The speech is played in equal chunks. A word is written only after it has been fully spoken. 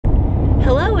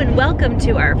Hello and welcome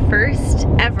to our first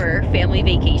ever family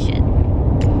vacation.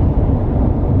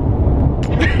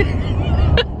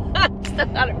 I'm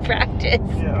still out of practice.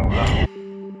 Yeah, wow.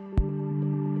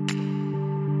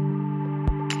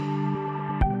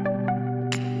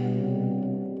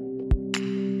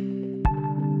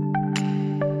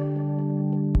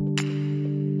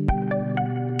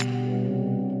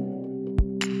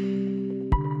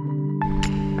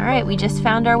 All right, we just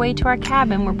found our way to our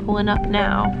cabin. We're pulling up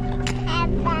now.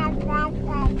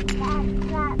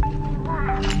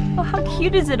 Oh, how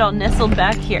cute is it all nestled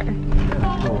back here?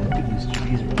 Oh, look at these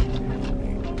trees right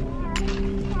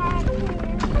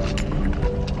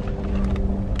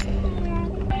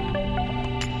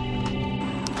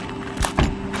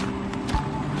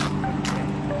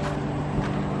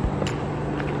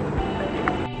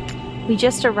We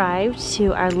just arrived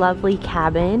to our lovely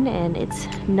cabin and it's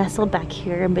nestled back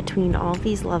here in between all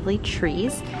these lovely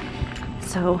trees.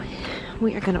 So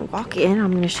we are gonna walk in.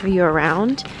 I'm gonna show you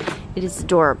around. It is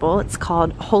adorable. It's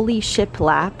called Holy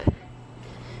Shiplap.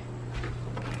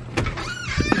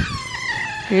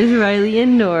 Here's Riley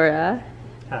and Nora.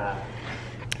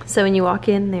 So when you walk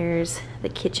in, there's the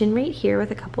kitchen right here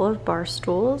with a couple of bar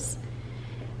stools.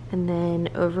 And then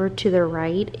over to the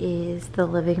right is the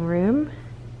living room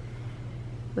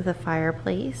with a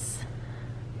fireplace.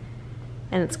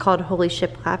 And it's called Holy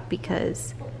Shiplap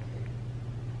because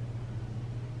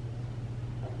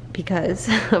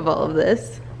of all of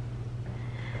this.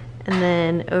 And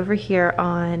then over here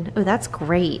on, oh, that's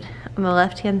great. On the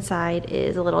left-hand side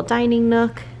is a little dining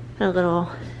nook, and a little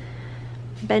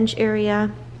bench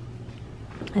area.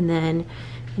 And then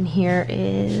in here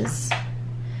is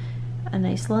a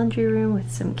nice laundry room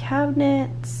with some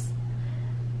cabinets.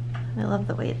 I love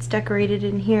the way it's decorated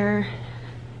in here.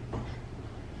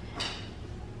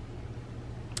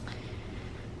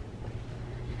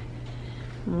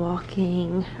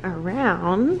 Walking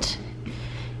around,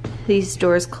 these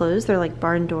doors close, they're like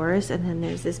barn doors, and then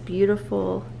there's this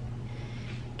beautiful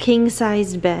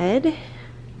king-sized bed.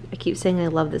 I keep saying I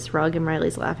love this rug and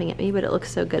Riley's laughing at me, but it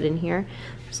looks so good in here.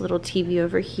 There's a little TV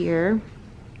over here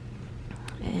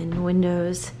and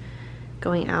windows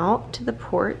going out to the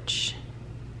porch.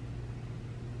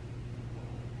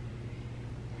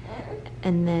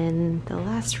 And then the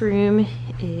last room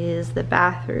is the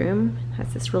bathroom. It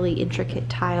has this really intricate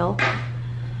tile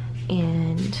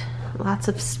and lots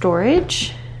of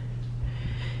storage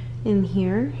in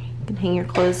here. You can hang your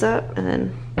clothes up, and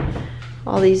then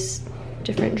all these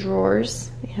different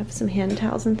drawers. They have some hand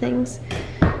towels and things.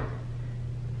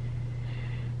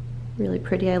 Really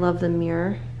pretty. I love the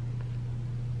mirror.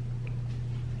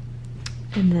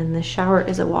 And then the shower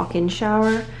is a walk-in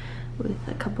shower with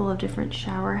a couple of different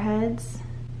shower heads.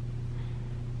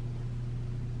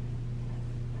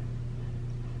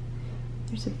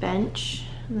 There's a bench,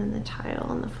 and then the tile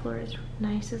on the floor is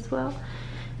nice as well.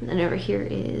 And then over here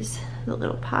is the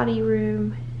little potty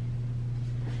room.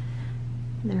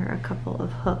 And there are a couple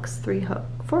of hooks,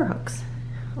 four hooks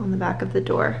on the back of the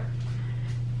door.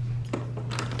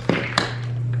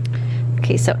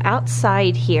 Okay, so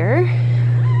outside here,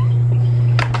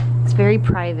 it's very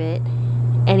private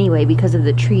anyway because of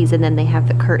the trees, and then they have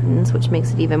the curtains, which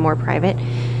makes it even more private.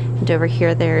 And over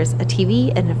here there's a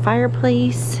TV and a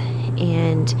fireplace,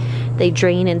 and they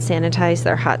drain and sanitize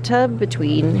their hot tub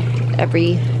between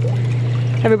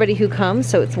everybody who comes,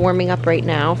 so it's warming up right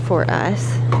now for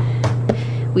us.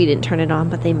 We didn't turn it on,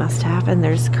 but they must have. And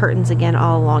there's curtains again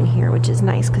all along here, which is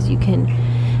nice because you can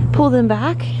pull them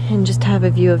back and just have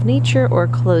a view of nature, or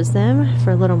close them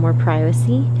for a little more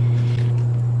privacy.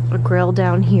 A grill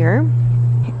down here.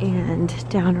 And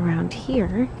down around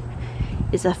here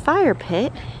is a fire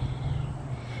pit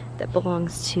that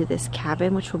belongs to this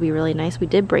cabin, which will be really nice. We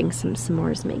did bring some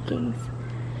s'mores makings.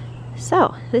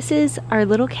 So this is our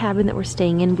little cabin that we're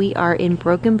staying in. We are in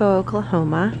Broken Bow,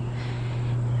 Oklahoma.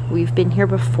 We've been here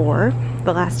before.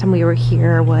 The last time we were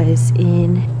here was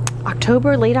in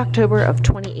October, late October of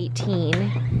 2018.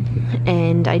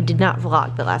 And I did not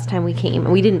vlog the last time we came.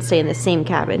 We didn't stay in the same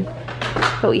cabin.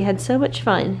 But we had so much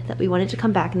fun that we wanted to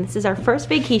come back, and this is our first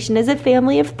vacation as a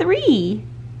family of 3.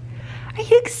 Are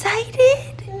you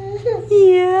excited?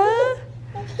 Yeah?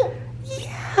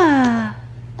 Yeah.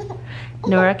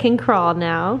 Nora can crawl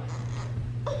now.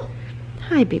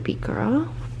 Hi, baby girl.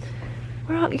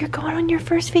 You're going on your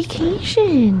first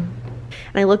vacation.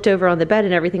 And I looked over on the bed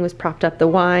and everything was propped up. The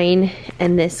wine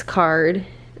and this card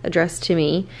addressed to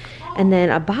me. And then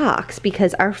a box,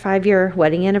 because our 5-year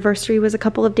wedding anniversary was a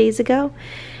couple of days ago.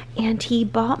 And he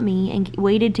bought me and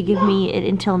waited to give me it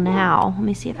until now. Let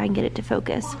me see if I can get it to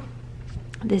focus.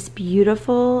 this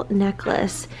beautiful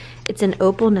necklace. It's an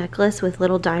opal necklace with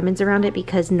little diamonds around it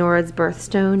because Nora's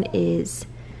birthstone is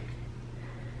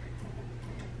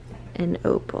an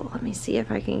opal. Let me see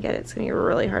if I can get it. It's gonna be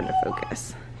really hard to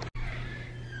focus.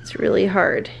 It's really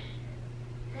hard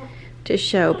to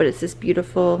show, but it's this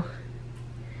beautiful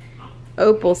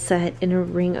opal set in a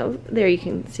ring of, there you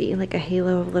can see like a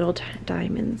halo of little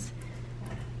diamonds.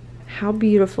 How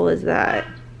beautiful is that?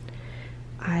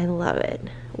 I love it.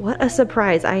 What a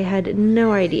surprise. I had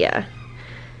no idea.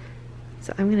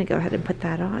 So I'm gonna go ahead and put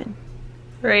that on.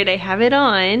 Right, I have it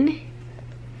on.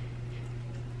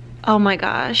 Oh my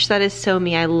gosh, that is so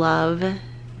me. I love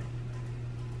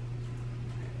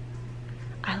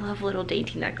little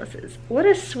dainty necklaces. What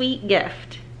a sweet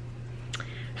gift.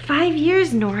 5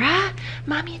 years, Nora.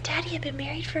 Mommy and Daddy have been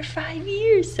married for 5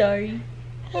 years, sorry.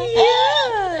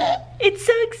 Yeah, it's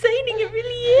so exciting, it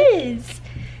really is.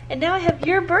 And now I have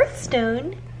your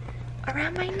birthstone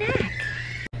around my neck.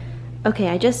 Okay,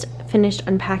 I just finished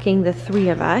unpacking the 3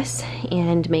 of us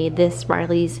and made this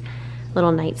Riley's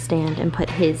little nightstand and put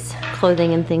his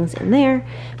clothing and things in there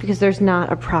because there's not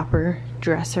a proper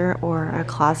dresser or a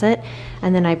closet.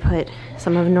 And then I put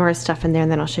some of Nora's stuff in there,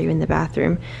 and then I'll show you in the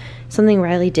bathroom. Something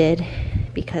Riley did,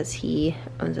 because he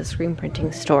owns a screen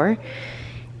printing store,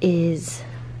 is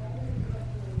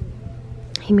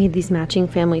he made these matching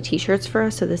family t-shirts for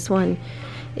us. So this one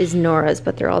is Nora's,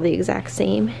 but they're all the exact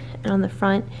same. And on the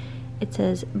front it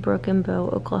says Broken Bow,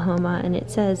 Oklahoma, and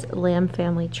it says Lamb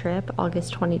Family Trip,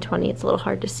 August 2020. It's a little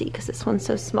hard to see because this one's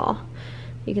so small.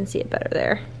 You can see it better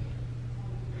there.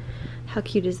 How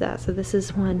cute is that? So this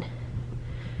is one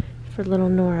for little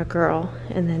Nora girl,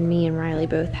 and then me and Riley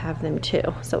both have them too.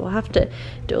 So we'll have to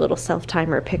do a little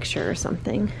self-timer picture or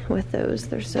something with those.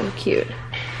 They're so cute.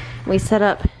 We set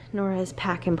up Nora's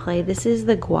pack and play. This is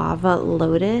the Guava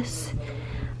Lotus.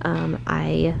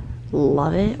 I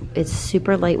love it. It's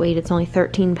super lightweight. It's only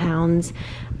 13 pounds.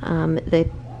 The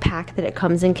pack that it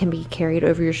comes in can be carried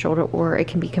over your shoulder, or it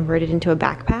can be converted into a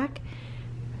backpack.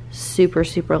 Super,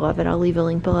 super love it. I'll leave a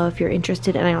link below if you're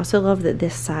interested. And I also love that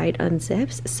this side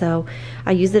unzips. So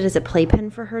I use it as a playpen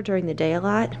for her during the day a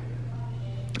lot.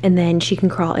 And then she can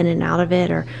crawl in and out of it,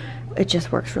 or it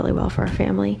just works really well for our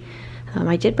family.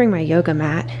 I did bring my yoga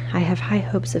mat. I have high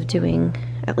hopes of doing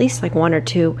at least like 1 or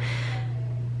 2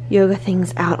 yoga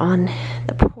things out on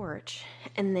the porch.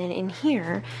 And then in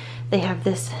here, they have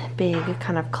this big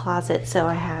kind of closet. So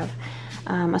I have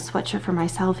a sweatshirt for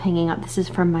myself hanging up. This is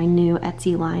from my new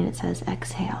Etsy line. It says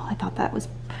Exhale. I thought that was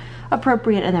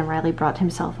appropriate. And then Riley brought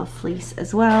himself a fleece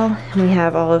as well. And we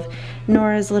have all of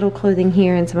Nora's little clothing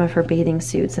here, and some of her bathing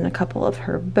suits, and a couple of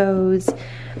her bows.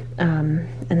 And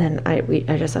then I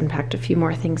just unpacked a few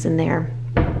more things in there.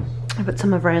 I put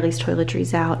some of Riley's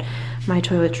toiletries out. My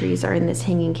toiletries are in this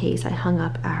hanging case. I hung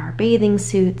up our bathing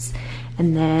suits,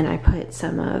 and then I put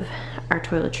some of our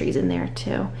toiletries in there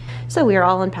too. So we are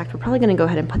all unpacked. We're probably gonna go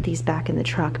ahead and put these back in the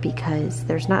truck because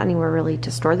there's not anywhere really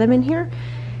to store them in here.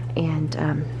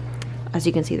 And as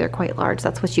you can see, they're quite large.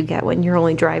 That's what you get when you're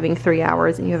only driving 3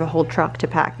 hours and you have a whole truck to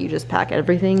pack. You just pack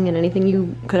everything and anything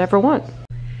you could ever want.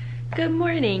 Good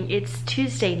morning. It's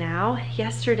Tuesday now.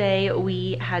 Yesterday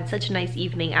we had such a nice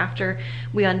evening. After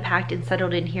we unpacked and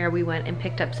settled in here, we went and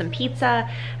picked up some pizza,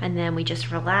 and then we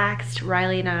just relaxed.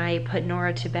 Riley and I put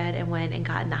Nora to bed and went and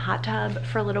got in the hot tub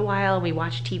for a little while, and we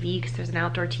watched TV because there's an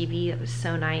outdoor TV. It was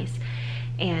so nice.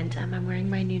 And I'm wearing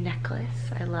my new necklace.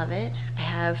 I love it. I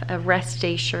have a rest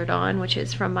day shirt on, which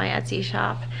is from my Etsy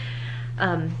shop.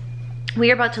 We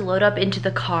are about to load up into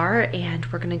the car, and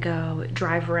we're gonna go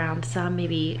drive around some,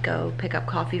 maybe go pick up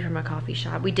coffee from a coffee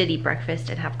shop. We did eat breakfast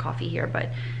and have coffee here, but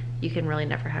you can really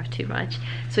never have too much.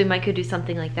 So we might go do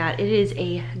something like that. It is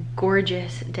a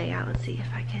gorgeous day out. Let's see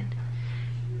if I can.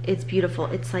 It's beautiful.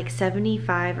 It's like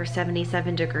 75 or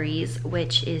 77 degrees,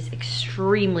 which is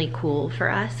extremely cool for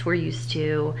us. We're used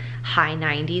to high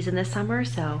 90s in the summer,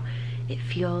 so it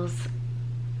feels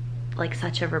like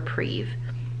such a reprieve.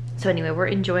 So anyway, we're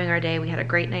enjoying our day. We had a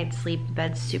great night's sleep.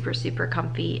 Bed's super, super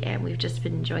comfy, and we've just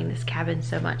been enjoying this cabin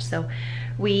so much. So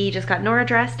we just got Nora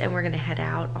dressed, and we're gonna head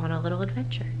out on a little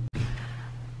adventure.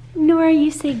 Nora,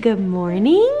 you say good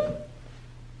morning?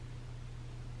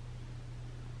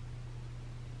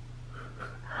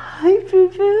 Hi,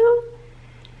 boo-boo.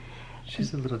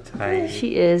 She's a little tired.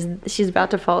 She is. She's about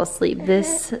to fall asleep.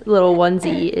 This little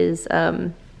onesie is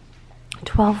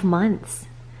 12 months.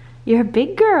 You're a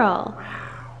big girl. Wow.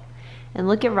 And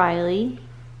look at Riley.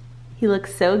 He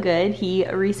looks so good. He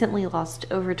recently lost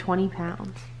over 20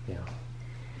 pounds. Yeah.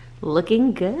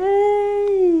 Looking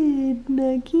good,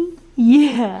 Nuggy.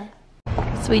 Yeah.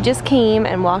 So we just came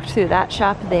and walked through that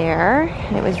shop there,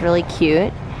 and it was really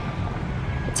cute.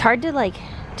 hard to like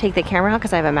take the camera out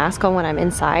because I have a mask on when I'm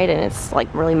inside and it's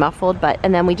like really muffled.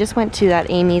 And then we just went to that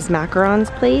Amy's macarons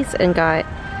place and got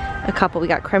a couple. We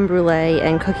got creme brulee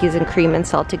and cookies and cream and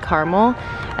salted caramel,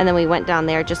 and then we went down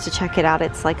there just to check it out.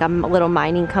 It's like a little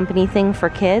mining company thing for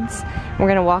kids. We're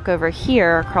gonna walk over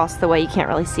here across the way. You can't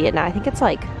really see it now. I think it's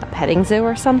like a petting zoo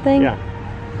or something. Yeah.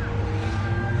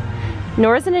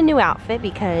 Nora's in a new outfit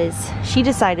because she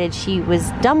decided she was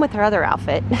done with her other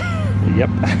outfit. Yep.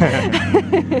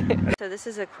 So this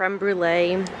is a creme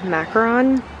brulee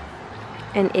macaron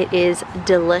and it is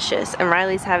delicious. And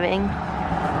Riley's having...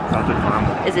 Salted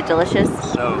caramel. Is it delicious?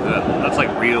 So good. That's like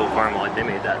real caramel, like they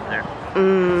made that in there.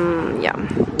 Yeah.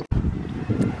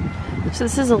 So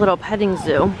this is a little petting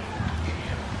zoo.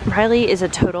 Riley is a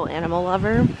total animal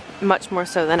lover, much more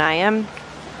so than I am.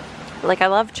 Like, I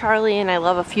love Charlie and I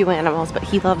love a few animals, but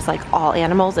he loves like all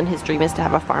animals, and his dream is to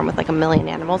have a farm with like 1 million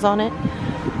animals on it.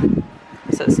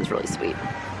 So this is really sweet.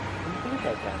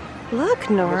 Look,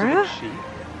 Nora.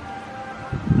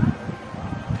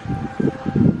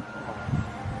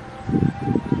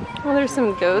 Oh, there's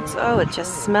some goats. Oh, it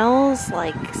just smells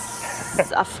like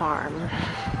a farm.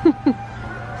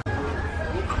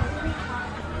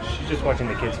 She's just watching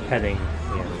the kids petting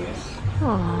the animals.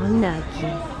 Oh,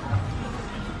 Nuggy.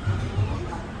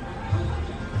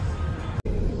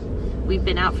 We've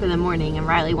been out for the morning and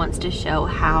Riley wants to show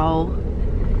how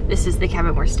this is the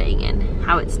cabin we're staying in.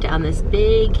 How it's down this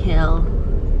big hill.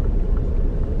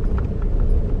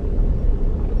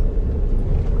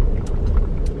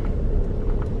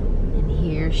 And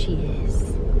here she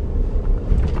is.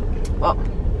 Oh.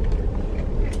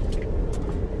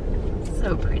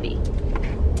 So pretty.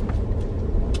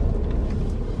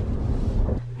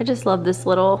 I just love this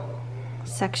little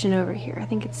section over here. I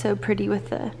think it's so pretty with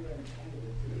the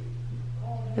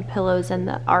pillows and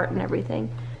the art and everything.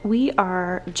 We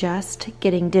are just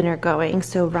getting dinner going.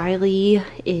 So Riley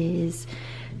is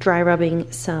dry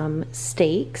rubbing some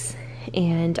steaks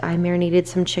and I marinated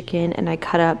some chicken and I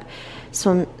cut up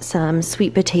some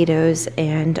sweet potatoes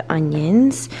and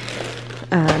onions.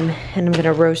 And I'm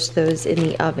gonna roast those in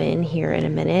the oven here in a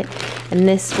minute. And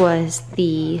this was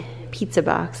the pizza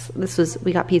box.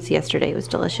 We got pizza yesterday, it was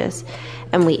delicious.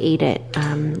 And we ate it,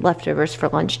 leftovers for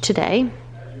lunch today.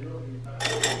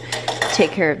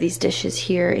 Take care of these dishes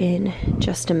here in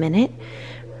just a minute.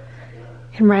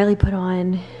 And Riley put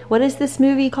on, what is this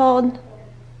movie called?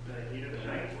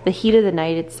 The Heat of the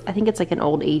Night. I think it's like an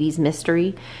old 80s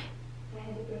mystery.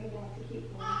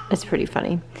 It's pretty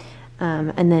funny.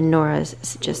 And then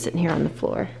Nora's just sitting here on the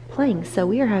floor playing. So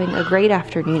we are having a great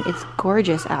afternoon. It's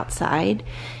gorgeous outside.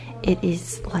 It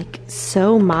is like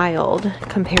so mild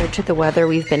compared to the weather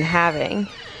we've been having.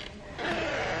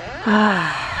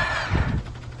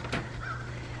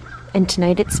 And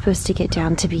tonight it's supposed to get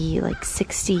down to be like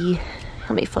 60.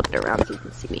 Let me flip it around so you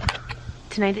can see me.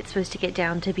 Tonight it's supposed to get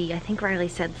down to be, I think Riley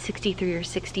said 63 or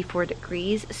 64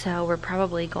 degrees. So we're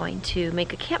probably going to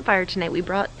make a campfire tonight. We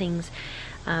brought things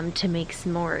to make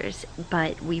s'mores,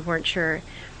 but we weren't sure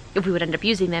if we would end up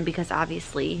using them because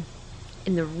obviously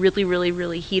in the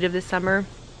really heat of the summer,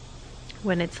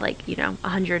 when it's like, you know,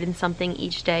 100 and something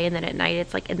each day, and then at night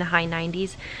it's like in the high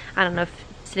 90s. I don't know if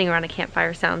sitting around a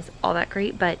campfire sounds all that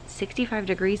great, but 65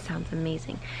 degrees sounds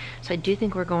amazing. So I do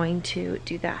think we're going to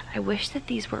do that. I wish that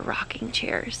these were rocking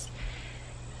chairs.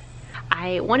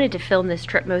 I wanted to film this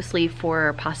trip mostly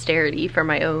for posterity, for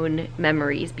my own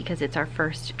memories, because it's our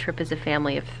first trip as a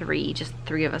family of 3, just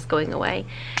 3 of us going away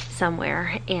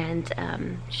somewhere. And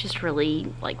it's just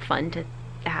really like fun to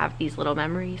have these little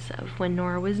memories of when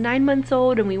Nora was 9 months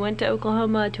old and we went to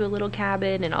Oklahoma to a little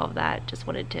cabin and all of that. Just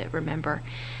wanted to remember.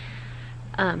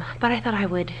 But I thought I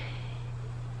would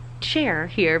share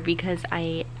here because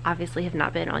I obviously have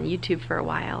not been on YouTube for a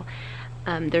while.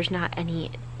 There's not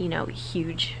any, you know,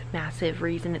 huge, massive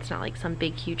reason. It's not like some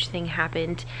big, huge thing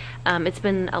happened. It's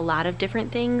been a lot of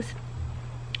different things.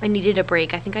 I needed a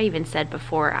break. I think I even said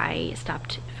before I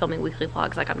stopped filming weekly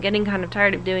vlogs, like, I'm getting kind of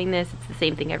tired of doing this. It's the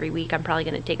same thing every week. I'm probably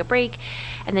going to take a break.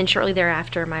 And then shortly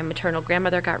thereafter, my maternal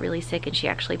grandmother got really sick and she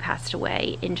actually passed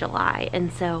away in July.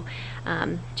 And so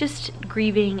just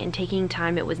grieving and taking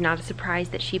time. It was not a surprise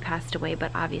that she passed away, but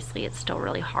obviously it's still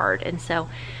really hard. And so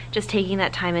just taking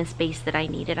that time and space that I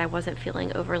needed. I wasn't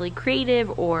feeling overly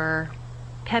creative or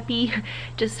peppy,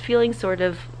 just feeling sort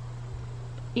of,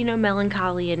 you know,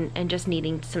 melancholy and just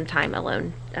needing some time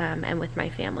alone and with my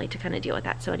family to kind of deal with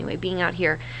that. So anyway, being out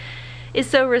here is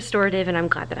so restorative and I'm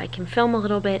glad that I can film a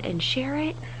little bit and share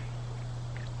it.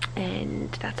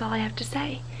 And that's all I have to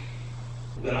say.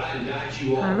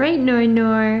 All right,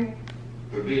 Nor.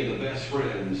 For being the best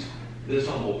friends, this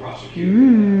humble prosecutor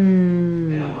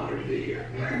and I'm honored to be here.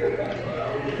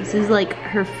 This is like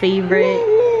her favorite.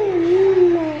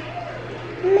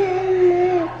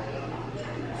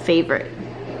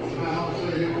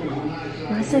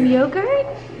 Want some yogurt?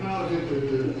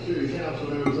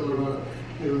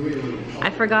 I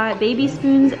forgot baby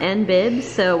spoons and bibs,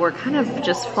 so we're kind of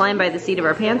just flying by the seat of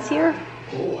our pants here.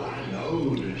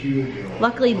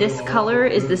 Luckily, this color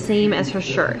is the same as her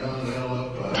shirt.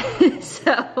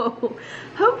 So,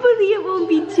 hopefully it won't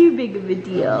be too big of a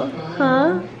deal,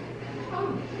 huh?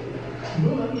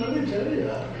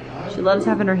 She loves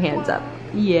having her hands up.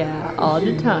 Yeah, all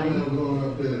the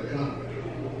time.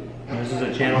 This is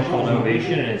a channel called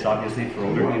Ovation, and it's obviously for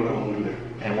older people.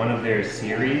 And one of their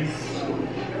series,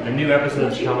 the new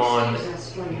episodes come on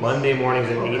Monday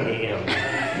mornings at 8 a.m.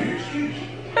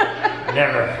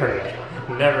 Never heard it.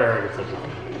 Never heard of such a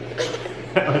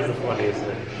thing. That was the funniest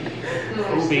thing.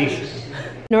 Ovation.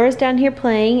 Nora's down here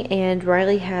playing, and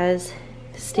Riley has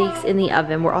steaks in the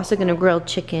oven. We're also gonna grill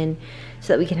chicken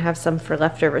so that we can have some for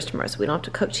leftovers tomorrow, so we don't have to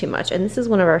cook too much. And this is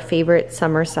one of our favorite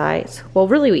summer sides. Well,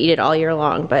 really we eat it all year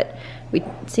long, but we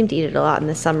seem to eat it a lot in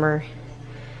the summer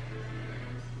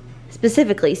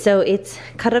specifically. So it's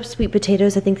cut up sweet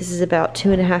potatoes. I think this is about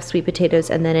 2.5 sweet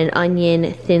potatoes, and then an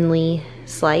onion thinly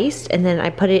sliced. And then I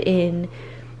put it in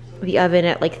the oven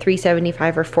at like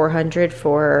 375 or 400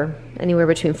 for anywhere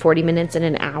between 40 minutes and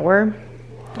an hour.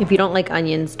 If you don't like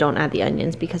onions, don't add the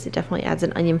onions because it definitely adds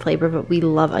an onion flavor, but we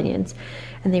love onions.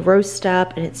 And they roast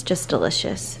up and it's just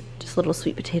delicious. Just little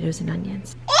sweet potatoes and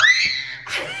onions.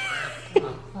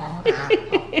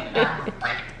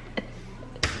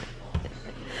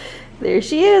 There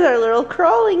she is, our little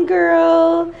crawling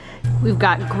girl. We've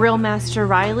got Grill Master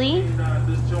Riley.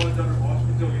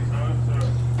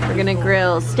 We're gonna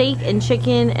grill steak and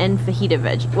chicken and fajita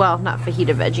veg. Well, not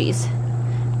fajita veggies.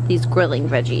 These grilling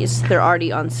veggies. They're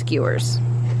already on skewers.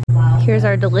 Here's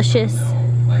our delicious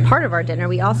part of our dinner.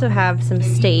 We also have some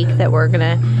steak that we're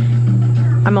gonna,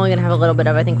 I'm only gonna have a little bit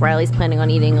of. I think Riley's planning on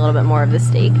eating a little bit more of the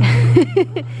steak.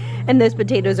 And those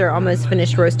potatoes are almost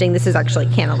finished roasting. This is actually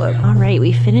cantaloupe. All right,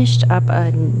 we finished up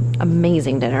an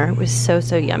amazing dinner. It was so,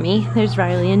 so yummy. There's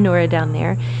Riley and Nora down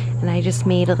there. And I just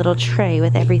made a little tray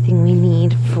with everything we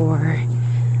need for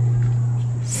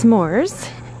s'mores.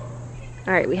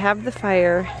 All right, we have the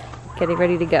fire getting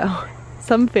ready to go.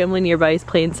 Some family nearby is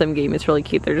playing some game. It's really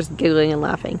cute. They're just giggling and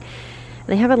laughing. And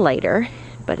they have a lighter,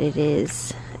 but it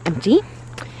is empty.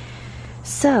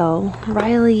 So,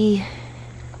 Riley,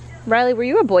 were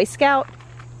you a Boy Scout?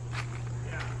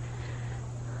 Yeah.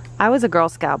 I was a Girl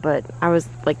Scout, but I was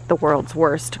like the world's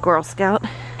worst Girl Scout.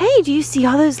 Hey, do you see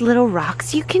all those little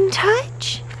rocks you can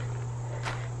touch?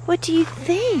 What do you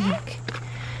think?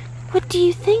 What do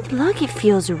you think? Look, it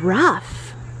feels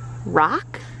rough.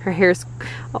 Rock? Her hair's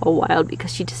all wild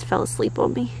because she just fell asleep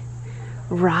on me.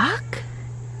 Rock?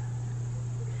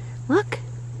 Look.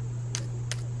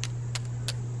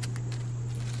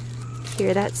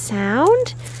 Hear that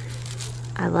sound?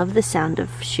 I love the sound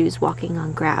of shoes walking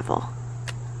on gravel.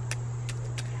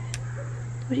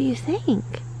 What do you think?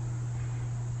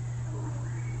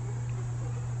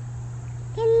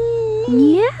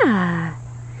 Yeah,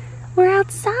 we're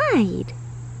outside.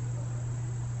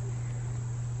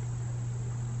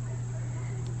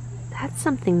 That's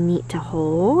something neat to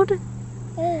hold.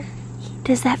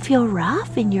 Does that feel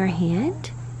rough in your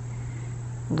hand?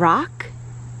 Rock?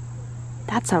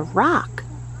 That's a rock.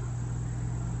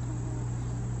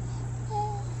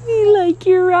 You like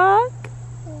your rock?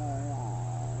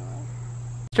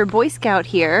 Mr. Boy Scout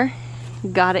here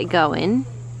got it going.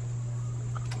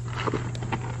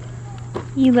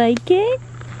 You like it?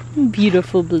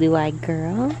 Beautiful blue-eyed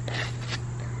girl.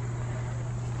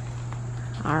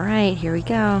 All right, here we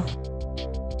go.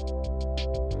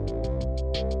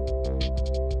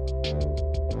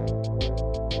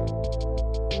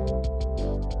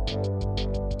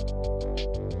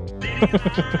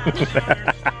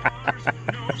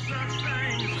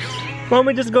 Why don't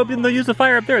we just go up and use the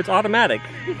fire up there? It's automatic.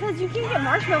 Because you can get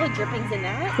marshmallow drippings in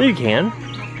that. You can.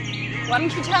 Why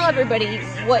don't you tell everybody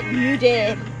what you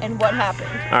did and what happened?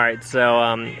 Alright, so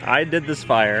I did this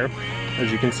fire, as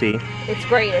you can see. It's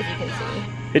great, as you can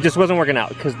see. It just wasn't working out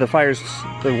because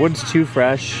the wood's too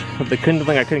fresh. The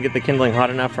kindling, I couldn't get the kindling hot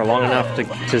enough or long enough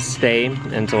to stay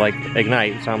and to like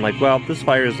ignite. So I'm like, well, this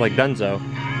fire is like donezo.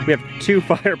 We have 2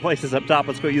 fireplaces up top.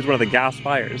 Let's go use one of the gas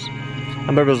fires.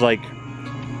 And Beaver was like,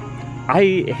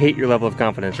 I hate your level of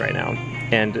confidence right now.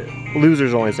 And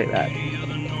losers only say that.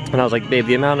 And I was like, babe,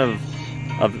 the amount of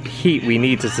heat we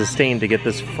need to sustain to get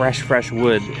this fresh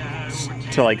wood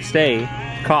to like stay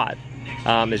caught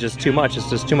is just too much. It's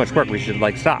just too much work. We should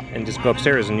like stop and just go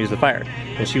upstairs and use the fire.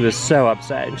 And she was so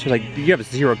upset. And she was like, you have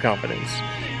 0 confidence.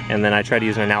 And then I tried to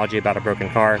use an analogy about a broken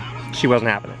car. She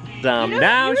wasn't having it.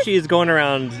 Now she's going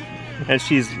around and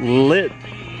she's lit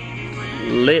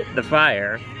the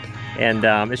fire. And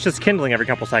it's just kindling every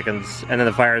couple seconds. And then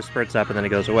the fire spurts up and then it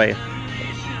goes away.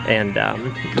 And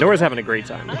Nora's having a great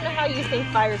time. I don't know how you think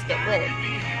fires get lit.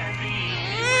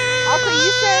 Also,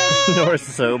 you said... Nora's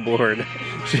so bored.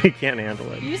 She can't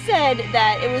handle it. You said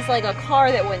that it was like a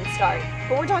car that wouldn't start.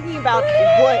 But we're talking about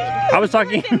wood. I was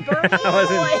talking... We've been burning wood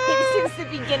since the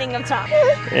beginning of time.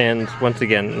 And once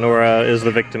again, Nora is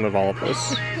the victim of all of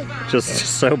this.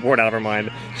 Just so bored out of her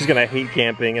mind. She's gonna hate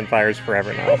camping and fires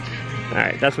forever now.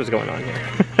 Alright, that's what's going on here.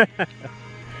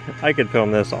 I could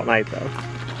film this all night though.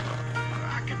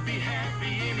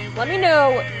 Let me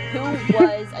know who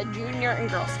was a junior in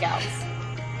Girl Scouts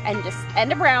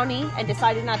and a brownie and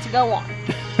decided not to go on.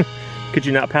 Could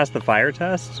you not pass the fire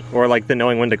test? Or like the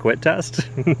knowing when to quit test?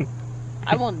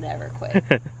 I will never quit.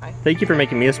 Thank you for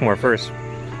making me a s'more first.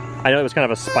 I know it was kind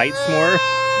of a spite s'more.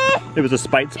 It was a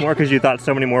spite s'more because you thought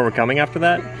so many more were coming after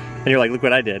that. And you're like, look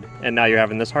what I did. And now you're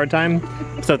having this hard time.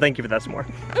 So thank you for that s'more.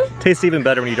 Tastes even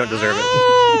better when you don't deserve it.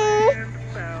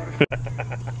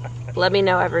 Let me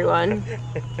know, everyone.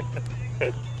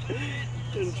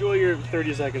 Enjoy your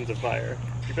 30 seconds of fire.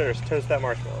 You better toast that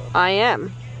marshmallow. I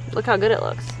am. Look how good it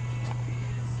looks.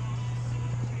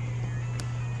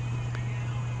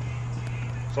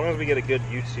 As long as we get a good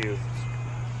YouTube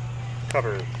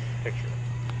cover picture.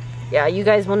 Yeah, you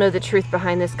guys will know the truth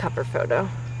behind this cover photo.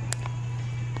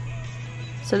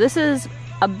 So this is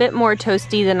a bit more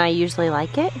toasty than I usually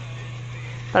like it.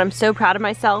 But I'm so proud of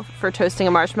myself for toasting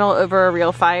a marshmallow over a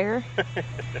real fire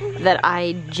that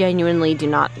I genuinely do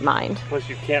not mind. Plus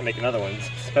you can't make another one,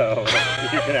 so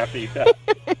you're gonna have to eat that.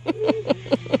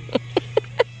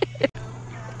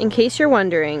 In case you're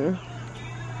wondering,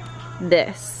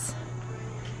 this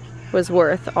was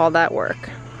worth all that work.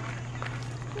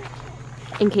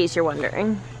 In case you're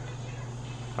wondering.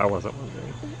 I wasn't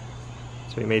wondering.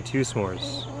 So we made 2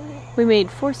 s'mores. We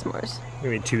made 4 s'mores. We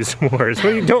made 2 s'mores.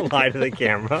 Well, you don't lie to the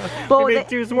camera. Well, we made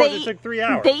 2 s'mores. It took 3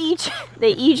 hours. They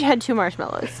each had 2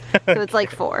 marshmallows, so it's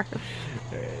like 4.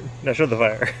 Right. Now show the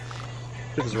fire.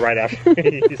 This is right after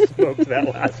you smoked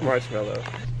that last marshmallow.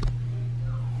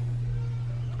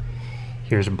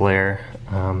 Here's Blair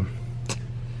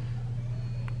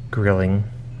grilling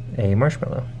a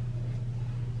marshmallow.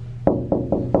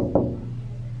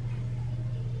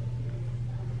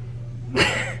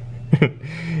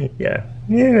 Yeah.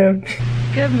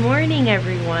 Good morning,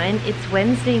 everyone. It's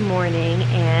Wednesday morning,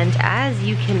 and as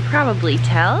you can probably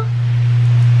tell,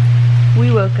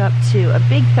 we woke up to a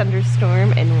big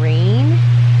thunderstorm and rain.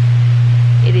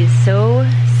 It is so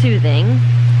soothing.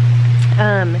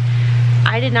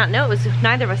 I did not know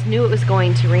neither of us knew it was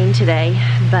going to rain today,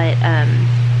 but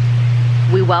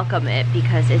we welcome it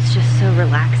because it's just so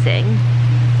relaxing.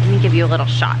 Let me give you a little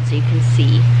shot so you can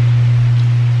see.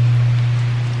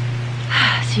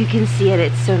 So you can see it,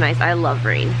 it's so nice. I love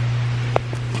rain.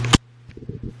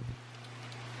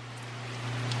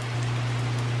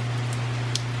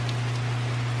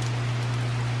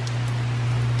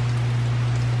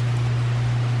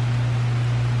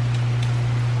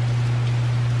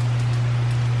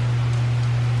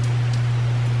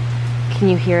 Can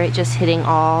you hear it just hitting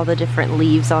all the different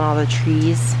leaves on all the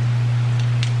trees?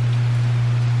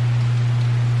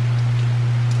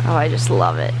 Oh, I just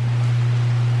love it.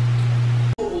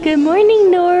 Good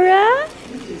morning, Nora.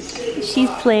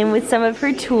 She's playing with some of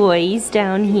her toys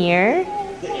down here.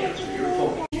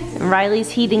 And Riley's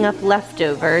heating up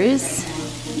leftovers.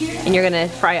 And you're gonna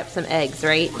fry up some eggs,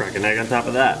 right? Crack an egg on top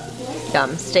of that.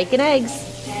 Yum, steak and eggs.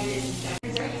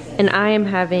 And I am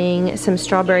having some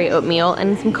strawberry oatmeal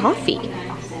and some coffee.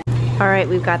 All right,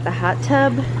 we've got the hot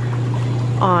tub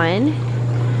on.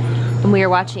 And we are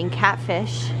watching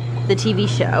Catfish, the TV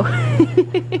show.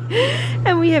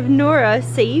 And we have Nora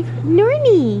save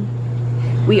Nornie.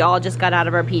 We all just got out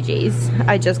of our PJs.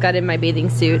 I just got in my bathing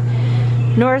suit.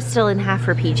 Nora's still in half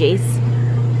her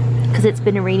PJs because it's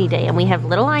been a rainy day, and we have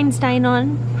little Einstein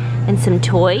on and some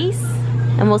toys,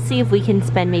 and we'll see if we can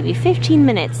spend maybe 15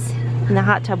 minutes in the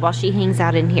hot tub while she hangs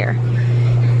out in here.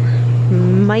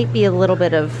 Might be a little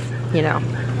bit of, you know,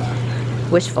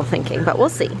 wishful thinking, but we'll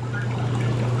see.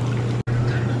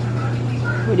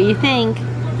 What do you think?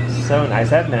 So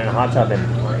nice. I haven't been in a hot tub in,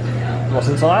 well,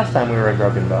 since the last time we were at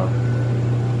Broken Bow.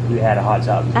 We had a hot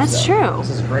tub. That's true. This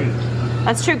is great.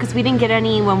 That's true, because we didn't get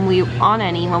any when we were on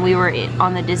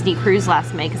the Disney cruise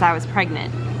last May because I was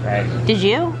pregnant. Right. Did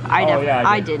you?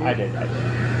 I didn't. I did.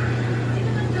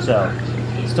 So,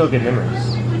 still good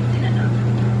memories.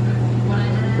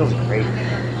 Feels great.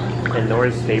 And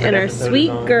Nora's favorite And our episode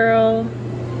sweet girl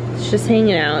is just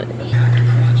hanging out.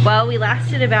 Well, we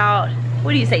lasted about,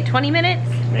 what do you say, 20 minutes?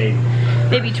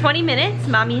 Maybe 20 minutes.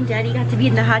 Mommy and Daddy got to be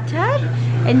in the hot tub,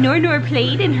 and Nor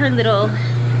played in her little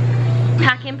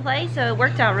pack and play, so it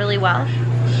worked out really well.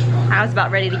 I was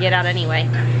about ready to get out anyway.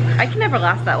 I can never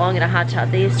last that long in a hot tub.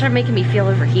 They start making me feel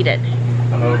overheated.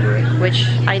 I'm over it. Which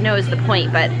I know is the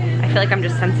point, but I feel like I'm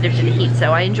just sensitive to the heat,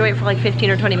 so I enjoy it for like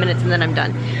 15 or 20 minutes and then I'm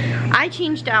done. I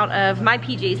changed out of my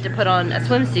PJs to put on a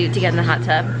swimsuit to get in the hot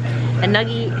tub, and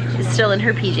Nuggie is still in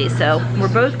her PJs, so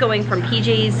we're both going from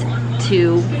PJs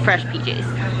to fresh PJs.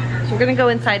 So we're gonna go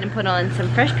inside and put on some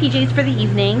fresh PJs for the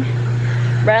evening.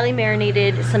 Riley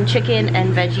marinated some chicken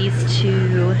and veggies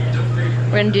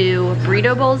we're gonna do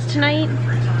burrito bowls tonight.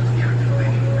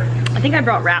 I think I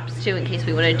brought wraps too in case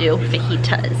we wanna do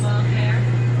fajitas.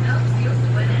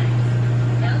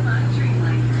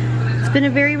 It's been a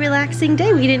very relaxing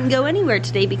day. We didn't go anywhere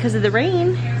today because of the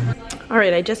rain. All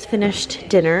right, I just finished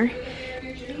dinner.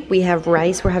 We have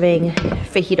rice. We're having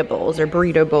fajita bowls or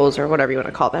burrito bowls or whatever you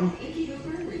wanna call them.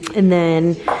 And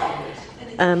then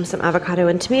some avocado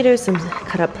and tomatoes, some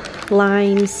cut up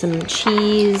limes, some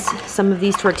cheese, some of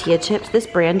these tortilla chips. This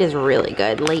brand is really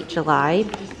good, Late July.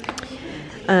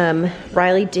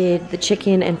 Riley did the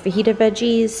chicken and fajita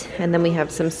veggies, and then we have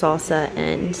some salsa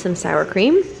and some sour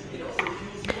cream.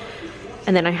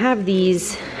 And then I have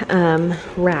these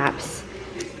wraps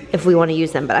if we want to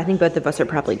use them, but I think both of us are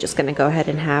probably just going to go ahead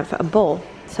and have a bowl.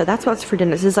 So that's what's for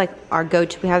dinner. This is like our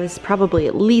go-to. We have this probably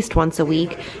at least once a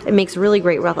week. It makes really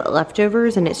great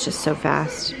leftovers, and it's just so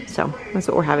fast. So that's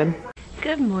what we're having.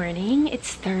 Good morning.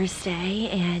 It's Thursday,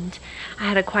 and I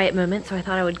had a quiet moment, so I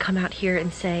thought I would come out here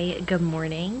and say good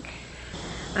morning.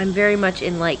 I'm very much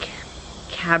in like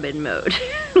cabin mode,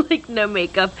 like no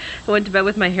makeup. I went to bed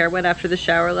with my hair wet after the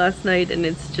shower last night, and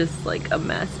it's just like a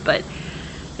mess, but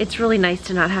it's really nice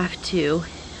to not have to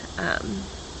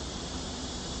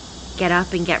get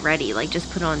up and get ready, like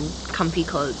just put on comfy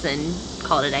clothes and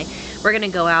call it a day. We're gonna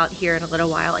go out here in a little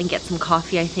while and get some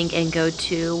coffee, I think, and go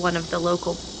to one of the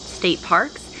local state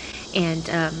parks and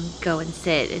go and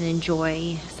sit and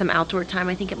enjoy some outdoor time.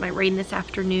 I think it might rain this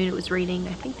afternoon. It was raining,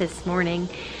 I think, this morning.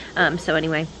 So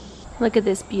anyway, look at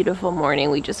this beautiful morning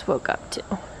we just woke up to.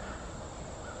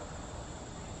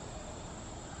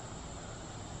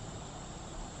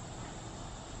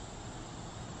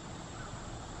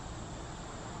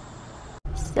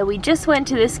 So we just went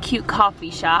to this cute coffee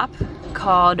shop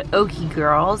called Okie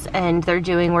Girls, and they're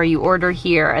doing where you order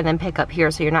here and then pick up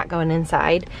here, so you're not going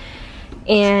inside.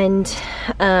 And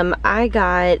I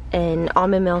got an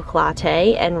almond milk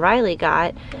latte, and Riley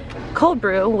got cold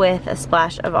brew with a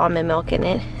splash of almond milk in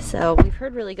it. So we've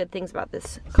heard really good things about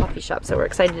this coffee shop, so we're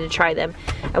excited to try them.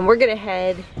 And we're gonna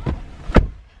head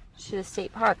to the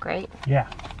state park, right? Yeah.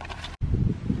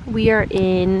 We are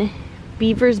in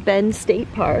Beaver's Bend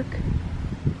State Park,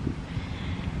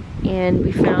 and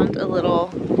we found a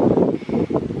little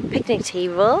picnic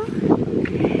table.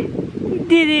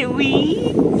 Didn't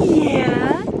we?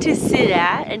 Yeah, to sit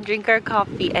at and drink our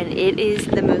coffee, and it is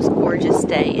the most gorgeous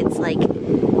day. It's like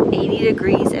 80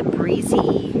 degrees and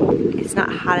breezy. It's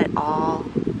not hot at all.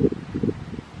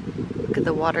 Look at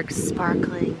the water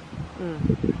sparkling.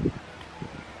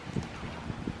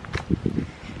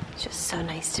 It's just so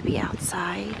nice to be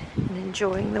outside and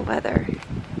enjoying the weather.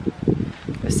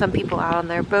 There's some people out on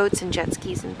their boats and jet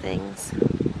skis and things.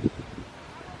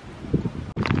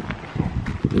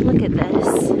 Look at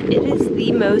this. It is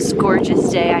the most gorgeous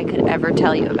day I could ever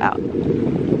tell you about.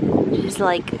 It is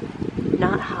like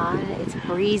not hot, it's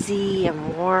breezy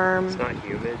and warm. It's not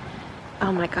humid.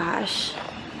 Oh my gosh.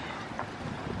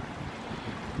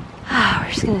 We're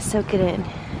just gonna soak it in.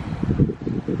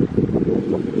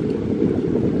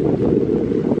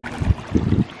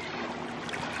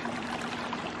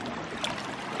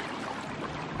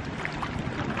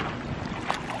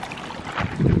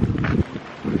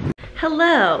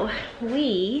 Hello,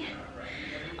 we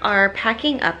are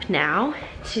packing up now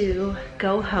to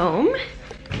go home.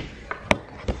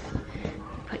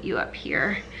 Put you up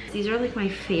here. These are like my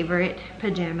favorite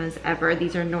pajamas ever.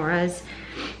 These are Nora's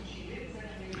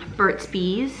Burt's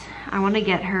Bees. I want to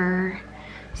get her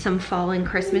some fall and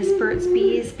Christmas Burt's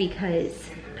Bees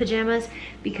pajamas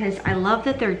because I love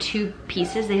that they're two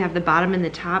pieces. They have the bottom and the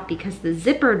top, because the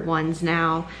zippered ones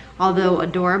now, although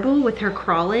adorable with her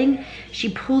crawling, she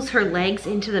pulls her legs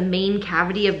into the main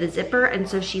cavity of the zipper, and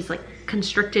so she's like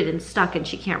constricted and stuck and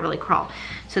she can't really crawl.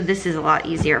 So this is a lot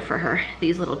easier for her,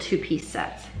 these little two-piece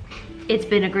sets. It's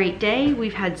been a great day.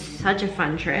 We've had such a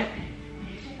fun trip.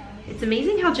 It's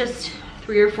amazing how just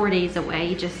 3 or 4 days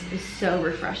away just is so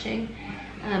refreshing.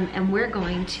 And we're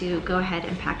going to go ahead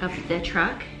and pack up the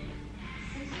truck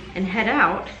and head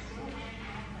out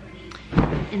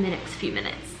in the next few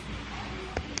minutes.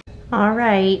 All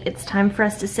right, it's time for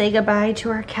us to say goodbye to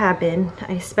our cabin.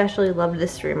 I especially loved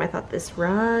this room. I thought this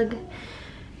rug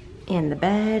and the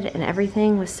bed and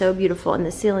everything was so beautiful, and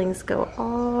the ceilings go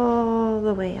all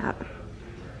the way up.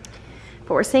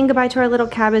 But we're saying goodbye to our little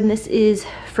cabin. This is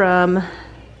from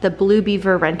the Blue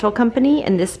Beaver rental company,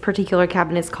 and this particular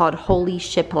cabin is called Holy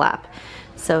Shiplap.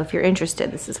 So if you're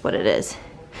interested, this is what it is.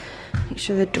 Make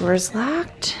sure the door's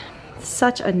locked.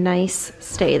 Such a nice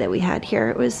stay that we had here.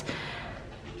 It was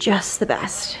just the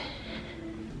best.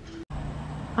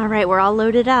 All right, we're all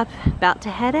loaded up, about to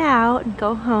head out and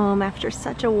go home after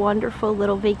such a wonderful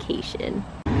little vacation.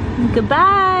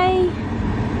 Goodbye.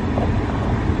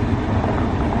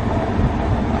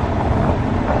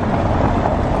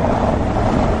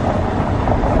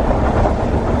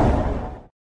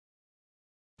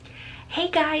 Hey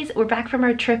guys, we're back from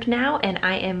our trip now, and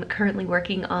I am currently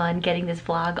working on getting this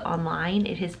vlog online.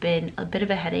 It has been a bit of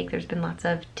a headache. There's been lots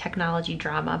of technology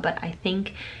drama, but I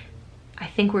think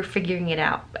we're figuring it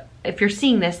out. If you're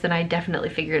seeing this, then I definitely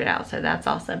figured it out, so that's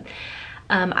awesome.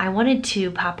 I wanted to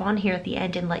pop on here at the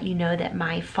end and let you know that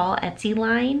my fall Etsy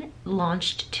line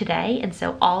launched today, and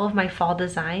so all of my fall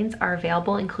designs are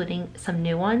available, including some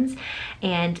new ones,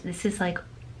 and this is like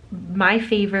my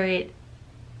favorite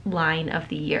line of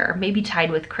the year, maybe tied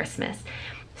with Christmas.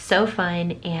 So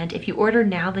fun, and if you order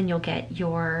now, then you'll get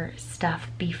your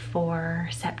stuff before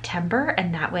September,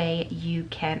 and that way you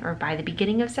can, or by the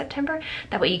beginning of September,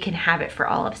 that way you can have it for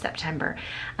all of September.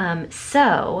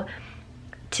 So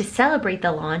to celebrate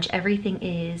the launch, everything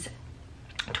is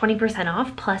 20%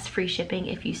 off plus free shipping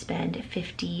if you spend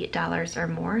 $50 or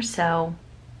more, so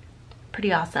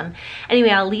pretty awesome. Anyway,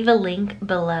 I'll leave a link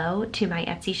below to my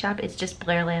Etsy shop. It's just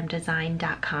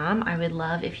blairlambdesign.com. I would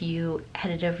love if you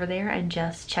headed over there and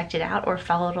just checked it out or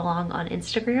followed along on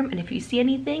Instagram. And if you see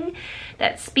anything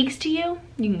that speaks to you,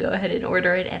 you can go ahead and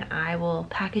order it, and I will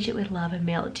package it with love and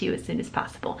mail it to you as soon as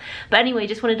possible. But anyway,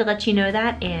 just wanted to let you know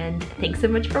that, and thanks so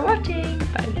much for watching.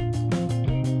 Bye.